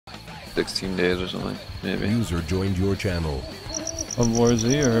16 days or something, maybe. User joined your channel. Of War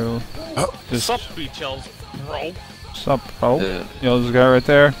Z or just Sup, Michl, bro? sup, bro? Yeah. Yo, this guy right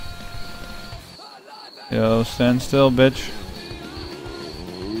there. Yo, stand still, bitch.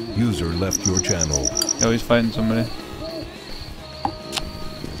 User left your channel. Yo, he's fighting somebody.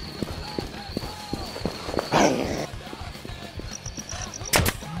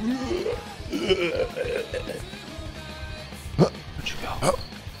 Where'd you go?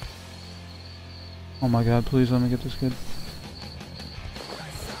 Oh my god, please let me get this kid.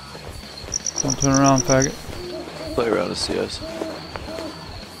 Don't turn around, faggot. Play around with CS.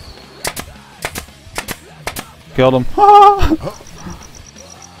 Killed him.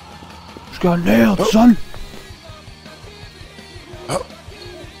 Just got nailed, son!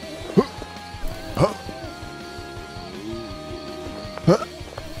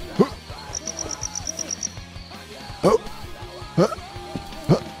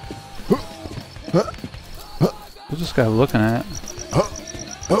 What's this guy looking at?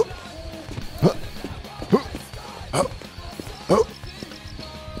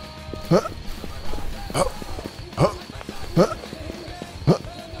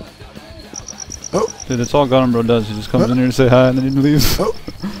 Dude, it's all Gunner Bro does. He just comes in here to say hi and then he leaves. That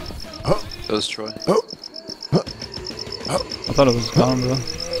was Troy. I thought it was Gunner Bro.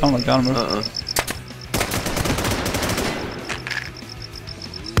 Sounded like Gunner Bro.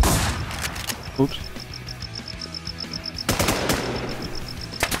 Oops.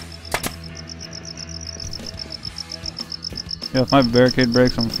 Yeah, if my barricade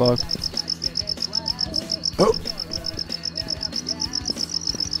breaks, I'm fucked.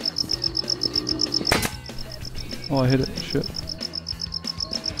 Oh, I hit it. Shit.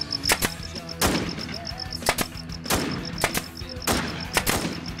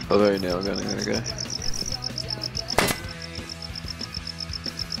 Oh, very nail gunning that guy.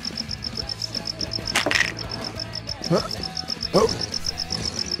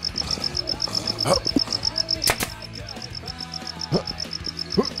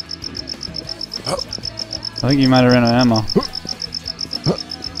 I think he might have ran out of ammo.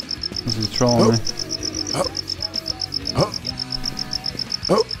 This is trolling me.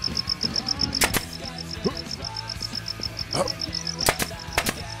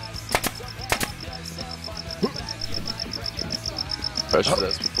 Pressure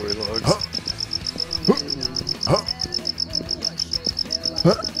this before he logs.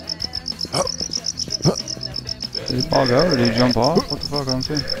 Did he bog out or did he jump off? What the fuck? I don't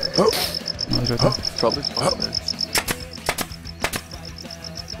see. Oh, he's right there. Probably spawn there.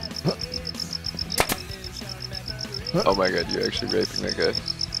 Oh my god, you're actually raping that guy.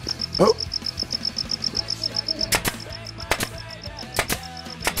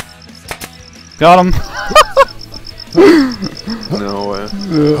 Got him! No way.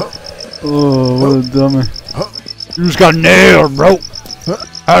 Yeah. Oh, what a dummy. You just got nailed, bro!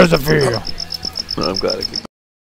 How does it feel? I'm glad I could